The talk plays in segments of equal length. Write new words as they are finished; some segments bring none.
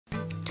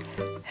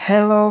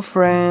Hello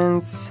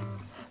friends!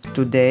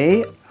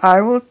 Today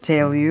I will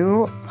tell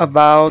you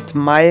about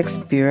my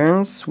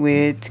experience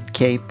with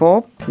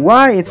K-pop,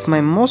 why it's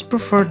my most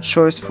preferred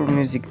choice for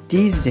music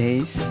these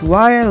days,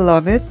 why I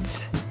love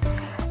it,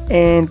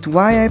 and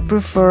why I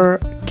prefer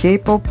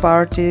K-pop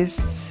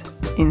artists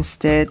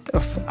instead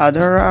of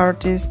other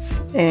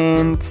artists,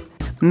 and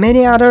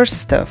many other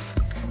stuff.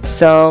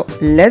 So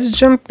let's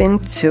jump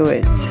into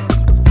it.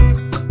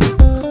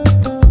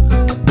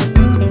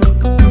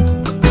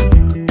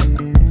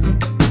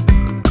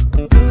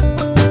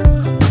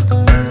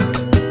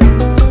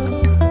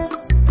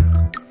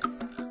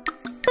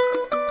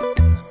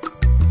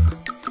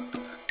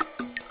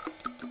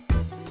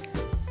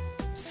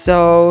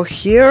 So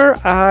here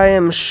I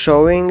am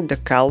showing the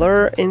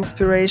color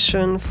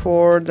inspiration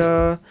for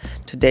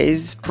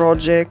today's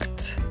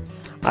project.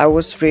 I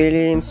was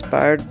really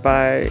inspired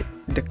by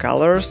the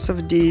colors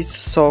of these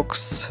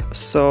socks,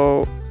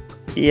 so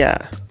yeah.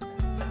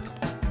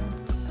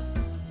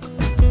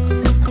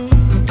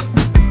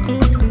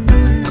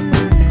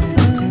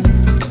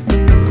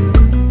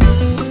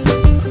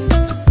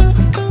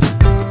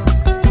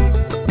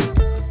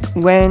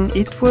 When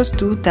it was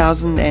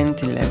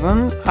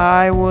 2011,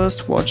 I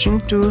was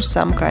watching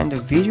some kind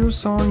of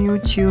videos on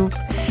YouTube,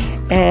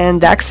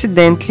 and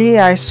accidentally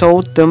I saw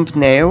a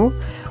thumbnail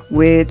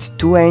with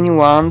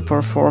 2NE1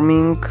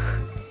 performing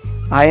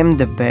I Am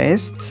the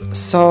Best,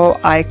 so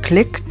I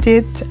clicked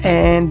it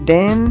and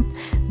then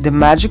the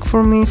magic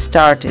for me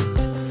started.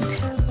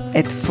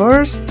 At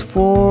first,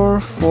 for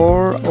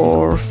 4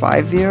 or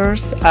 5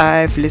 years,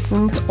 I've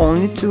listened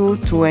only to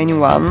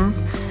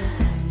 2NE1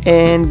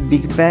 and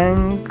Big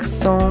Bang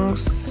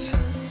songs.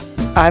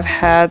 I've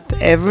had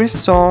every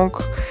song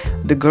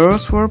the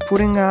girls were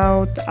putting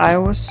out. I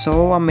was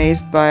so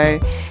amazed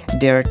by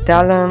their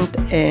talent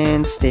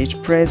and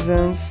stage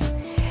presence.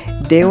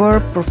 They were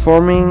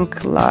performing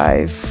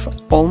live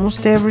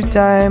almost every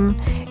time,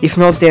 if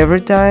not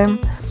every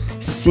time,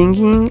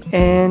 singing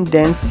and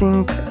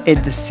dancing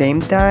at the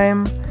same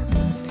time.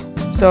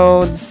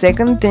 So the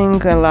second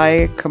thing I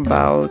like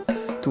about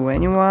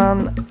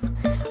 2NE1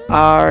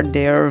 are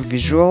their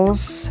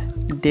visuals.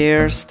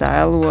 Their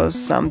style was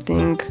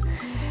something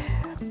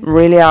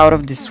really out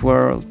of this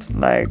world.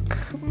 Like,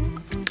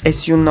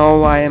 as you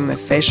know, I am a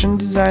fashion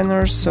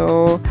designer,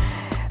 so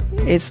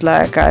it's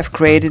like I've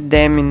created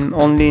them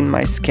only in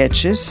my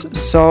sketches,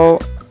 so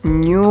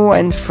new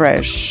and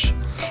fresh.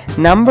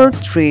 Number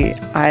 3,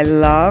 I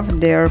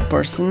love their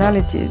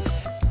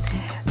personalities.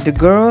 The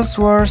girls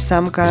were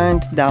some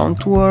kind down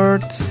to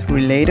earth,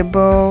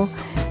 relatable.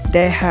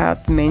 They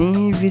had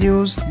many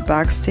videos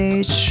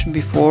backstage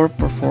before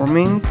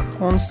performing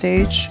on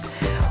stage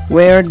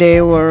where they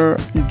were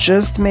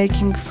just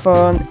making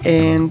fun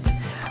and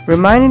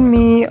reminded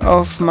me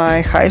of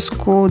my high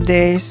school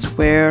days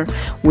where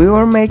we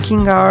were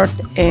making art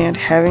and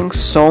having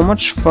so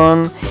much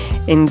fun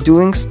and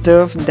doing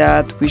stuff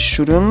that we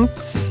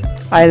shouldn't.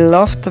 I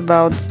loved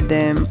about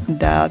them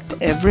that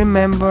every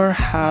member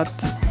had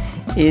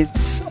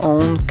its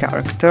own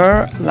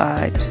character,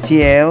 like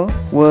CL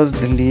was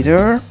the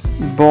leader,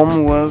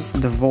 Bom was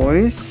the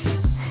voice,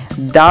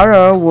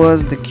 Dara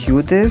was the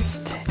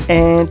cutest,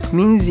 and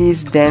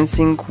Minzy's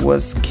dancing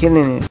was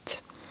killing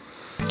it.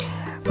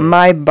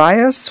 My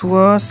bias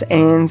was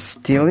and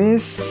still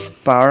is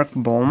Park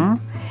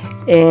Bom,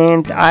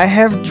 and I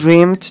have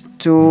dreamed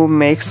to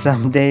make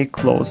someday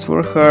clothes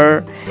for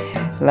her.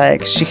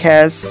 Like, she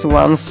has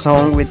one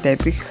song with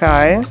Epic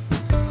High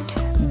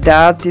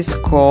that is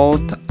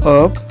called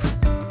Up,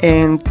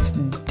 and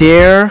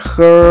there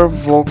her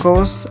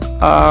vocals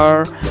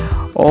are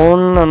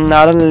on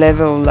another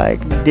level. Like,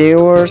 they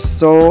were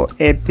so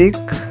epic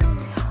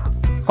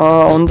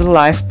on the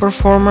live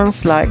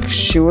performance. Like,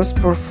 she was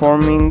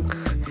performing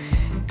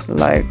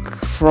like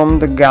from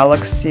the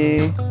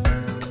galaxy.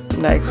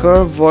 Like,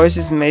 her voice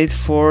is made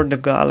for the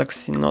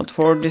galaxy, not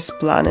for this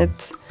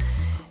planet,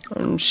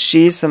 and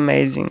she's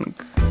amazing.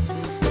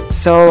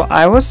 So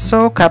I was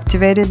so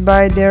captivated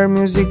by their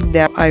music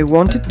that I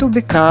wanted to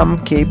become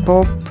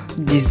K-pop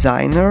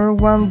designer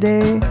one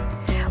day,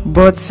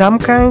 but some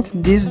kind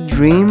this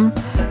dream,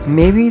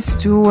 maybe it's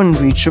too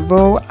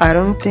unreachable. I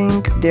don't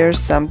think there's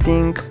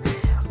something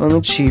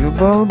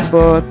unachievable,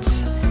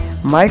 but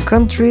my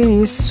country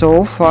is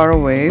so far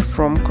away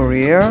from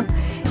Korea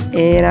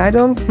and I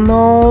don't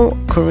know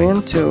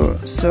Korean too,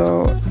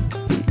 so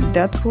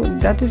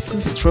that is a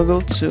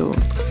struggle too.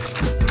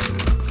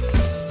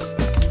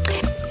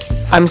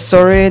 I'm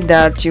sorry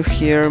that you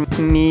hear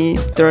me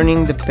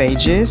turning the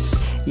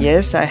pages.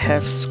 Yes, I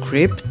have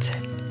script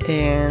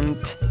and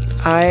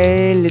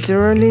I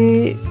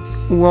literally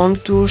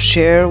want to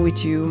share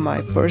with you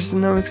my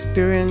personal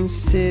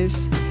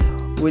experiences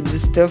with the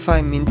stuff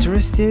I'm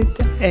interested,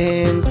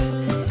 and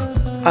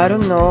I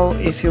don't know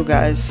if you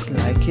guys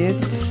like it.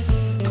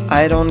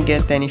 I don't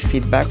get any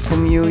feedback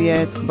from you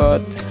yet,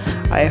 but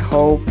I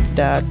hope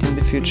that in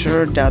the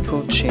future that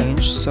will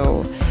change.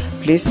 So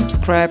please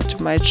subscribe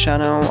to my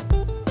channel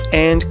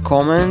and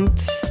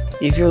comment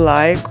if you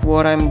like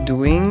what I'm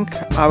doing.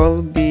 I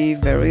will be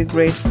very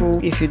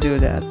grateful if you do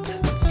that.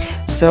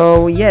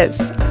 So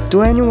yes,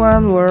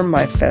 2NE1 were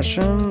my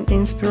fashion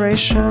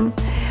inspiration.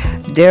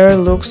 Their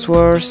looks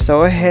were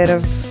so ahead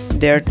of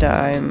their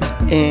time,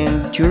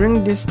 and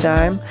during this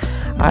time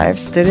I've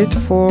studied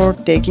for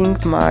taking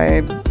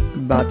my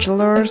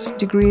bachelor's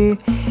degree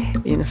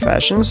in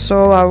fashion,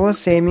 so I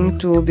was aiming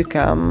to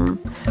become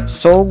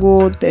so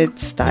good at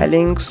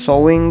styling,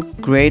 sewing,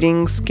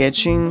 grading,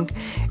 sketching,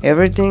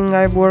 everything.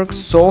 I've worked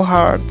so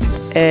hard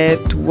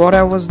at what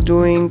I was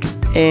doing,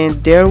 and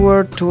there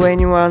were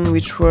 2NE1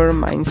 which were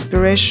my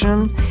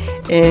inspiration,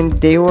 and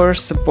they were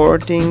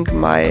supporting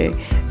my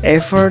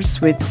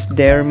efforts with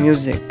their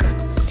music.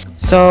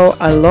 So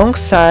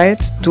alongside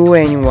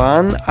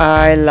 2NE1,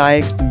 I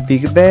liked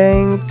Big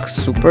Bang,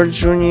 Super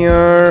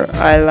Junior,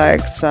 I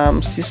liked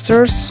some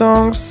sister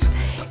songs,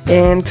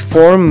 and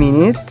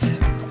 4Minute.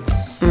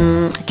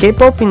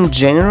 K-pop in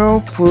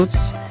general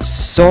puts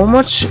so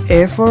much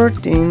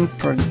effort in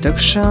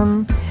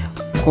production,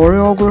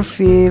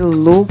 choreography,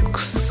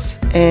 looks,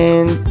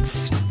 and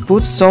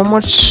puts so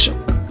much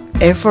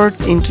effort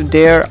into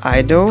their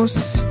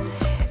idols.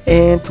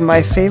 And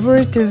my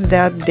favorite is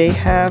that they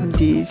have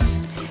these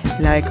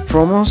like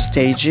promo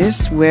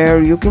stages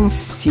where you can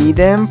see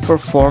them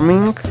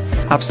performing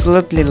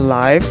absolutely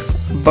live,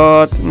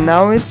 but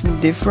now it's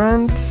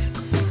different,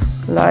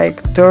 like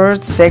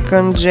third,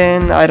 second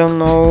gen, I don't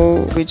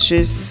know which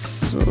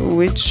is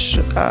which.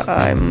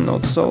 I'm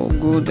not so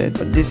good at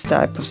this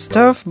type of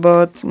stuff,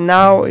 but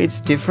now it's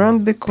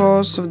different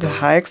because of the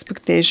high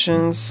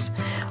expectations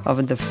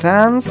of the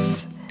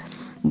fans,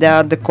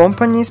 that the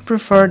companies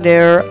prefer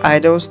their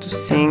idols to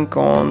sing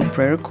on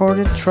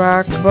pre-recorded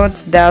track, but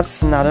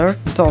that's another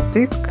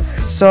topic.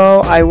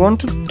 So I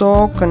want to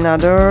talk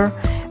another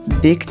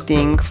big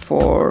thing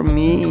for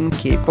me in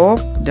K-pop,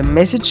 the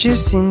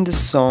messages in the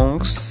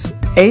songs.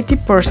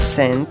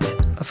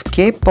 80% of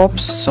K-pop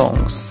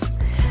songs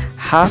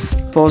have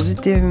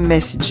positive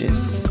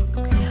messages,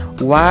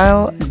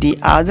 while the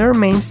other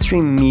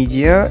mainstream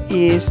media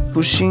is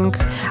pushing,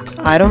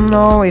 I don't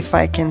know if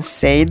I can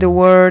say the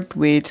word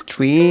with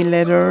 3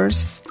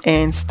 letters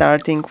and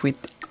starting with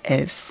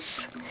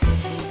S,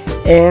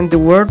 and the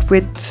word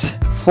with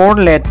 4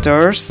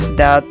 letters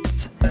that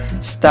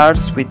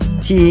starts with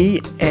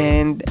T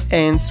and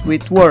ends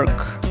with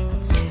work.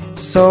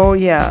 So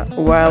yeah,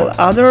 while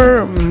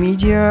other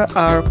media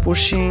are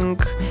pushing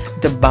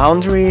the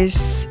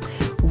boundaries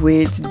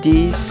with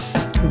these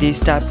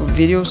type of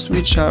videos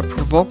which are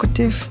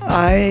provocative,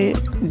 I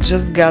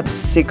just got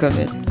sick of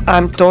it.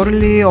 I'm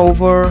totally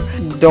over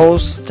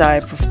those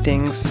type of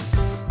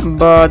things.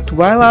 But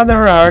while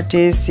other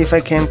artists, if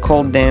I can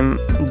call them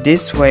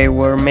this way,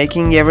 were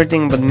making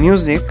everything but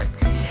music,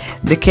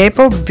 the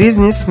K-pop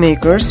business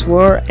makers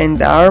were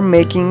and are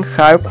making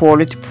high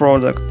quality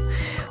product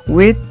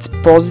with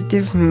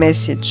positive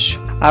message.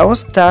 I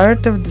was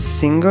tired of the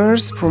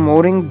singers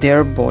promoting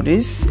their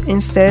bodies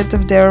instead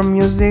of their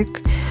music,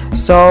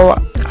 so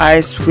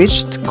I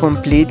switched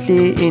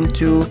completely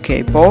into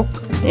K-pop,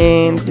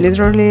 and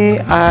literally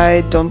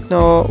I don't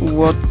know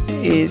what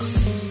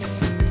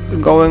is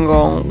going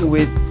on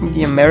with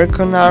the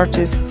American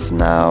artists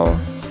now,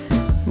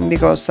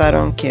 because I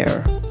don't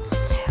care.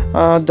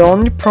 The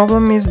only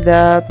problem is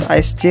that I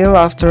still,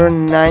 after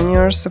 9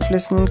 years of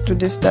listening to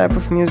this type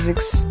of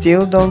music,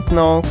 still don't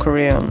know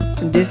Korean.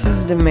 This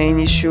is the main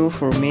issue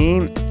for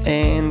me,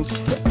 and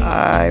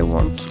I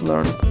want to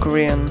learn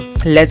Korean.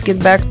 Let's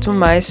get back to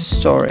my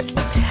story.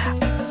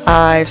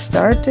 I've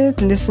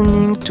started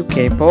listening to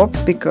K-pop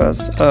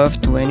because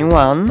of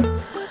 2NE1.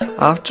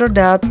 After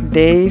that,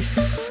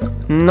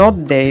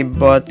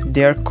 but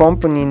their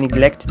company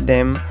neglected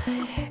them,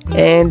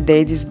 and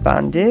they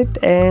disbanded,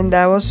 and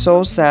I was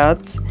so sad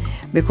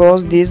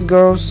because these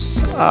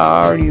girls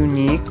are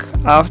unique.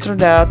 After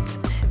that,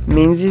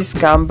 Minzy's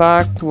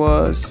comeback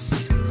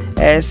was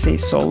as a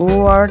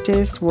solo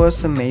artist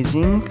was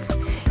amazing.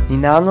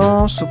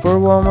 Ninano,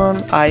 Superwoman,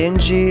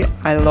 ING,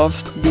 I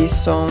loved these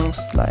songs,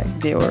 like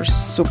they were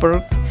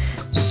super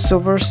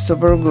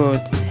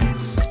good.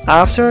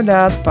 After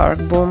that, Park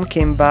Boom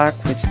came back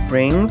with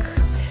Spring,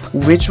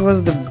 which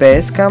was the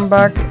best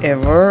comeback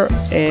ever,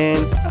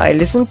 and I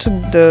listen to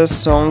the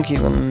song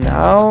even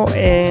now,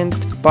 and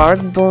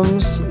Park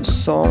Boom's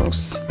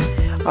songs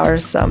are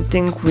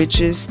something which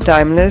is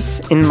timeless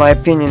in my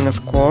opinion,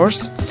 of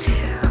course.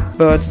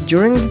 But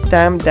during the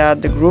time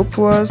that the group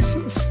was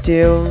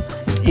still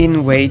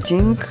in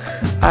waiting,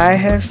 I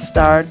have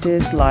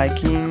started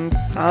liking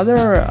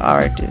other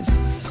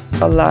artists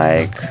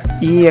like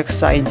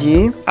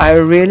EXID. I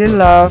really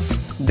love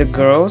the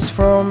girls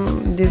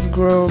from this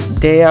group.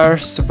 They are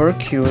super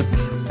cute,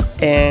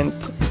 and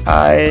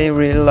I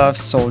really love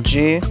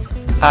Solji.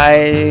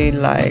 I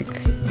like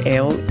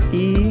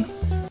LE.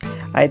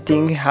 I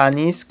think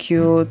Hani is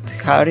cute,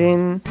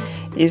 Harin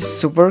is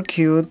super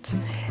cute,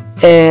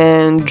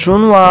 and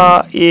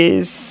Junhwa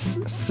is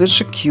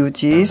such a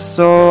cutie,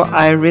 so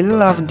I really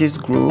love this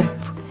group.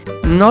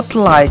 Not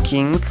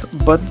liking,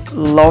 but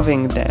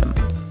loving them.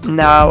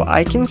 Now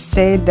I can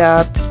say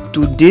that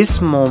to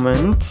this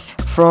moment,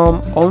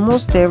 from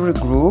almost every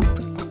group,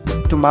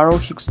 Tomorrow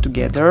Hicks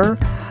Together,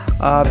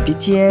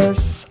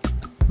 BTS,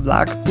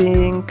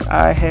 Blackpink,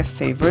 I have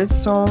favorite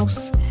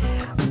songs,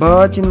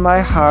 but in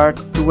my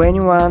heart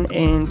 21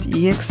 and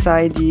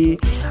EXID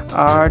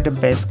are the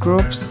best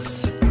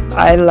groups.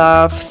 I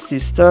love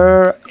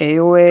Sister,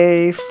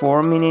 AOA,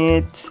 4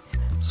 Minute,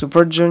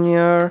 Super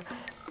Junior,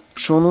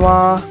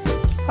 Chunhwa.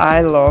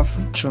 I love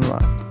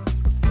Chunhwa.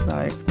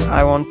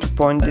 I want to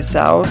point this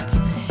out.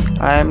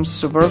 I'm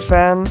super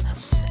fan.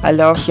 I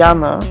love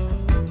Hyuna,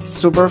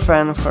 super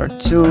fan of her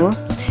too.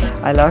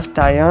 I love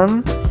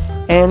Taeyeon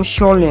and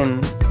Hyolyn.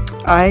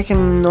 I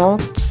cannot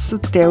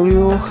tell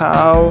you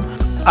how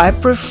I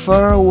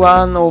prefer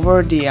one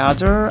over the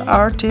other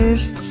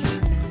artists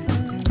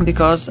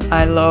because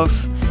I love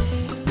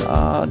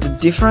the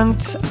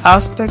different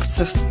aspects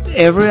of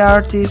every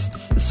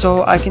artist,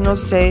 so I cannot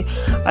say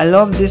I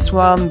love this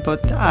one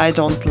but I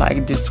don't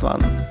like this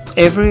one.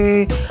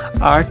 Every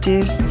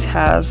artist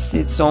has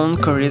its own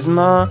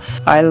charisma.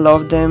 I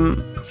love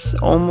them.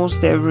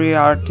 Almost every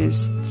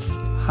artist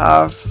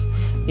have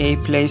a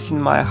place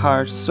in my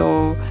heart,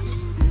 so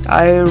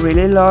I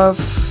really love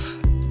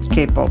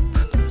K-pop.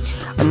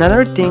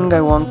 Another thing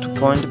I want to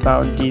point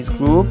about these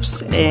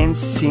groups and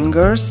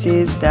singers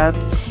is that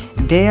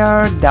they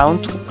are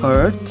down to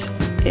earth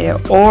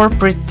or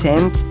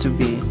pretend to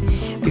be,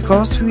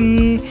 because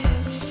we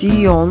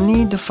see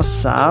only the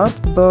facade,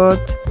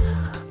 but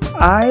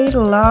I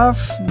love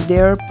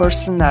their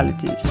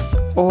personalities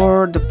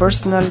or the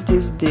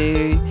personalities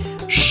they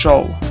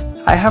show.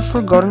 I have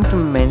forgotten to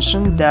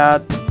mention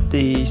that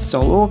the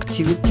solo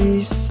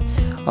activities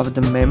of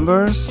the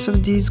members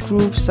of these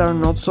groups are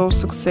not so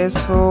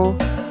successful.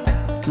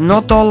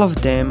 Not all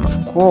of them,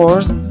 of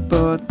course,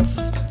 but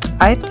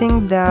I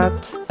think that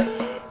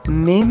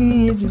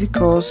maybe it's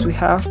because we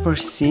have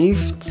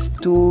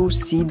perceived to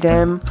see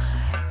them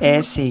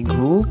as a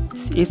group.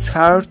 It's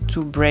hard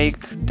to break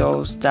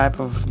those type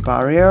of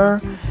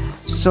barrier,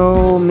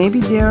 so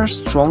maybe they are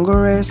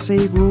stronger as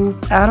a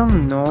group. I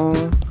don't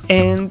know.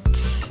 And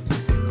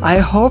I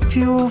hope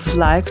you've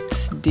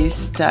liked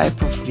this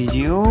type of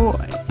video,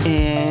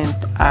 and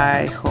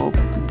I hope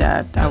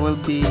that I will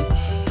be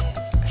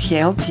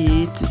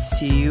healthy to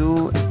see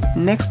you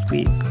next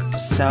week.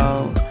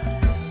 So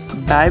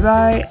bye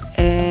bye,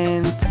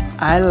 and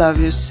I love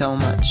you so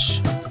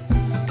much.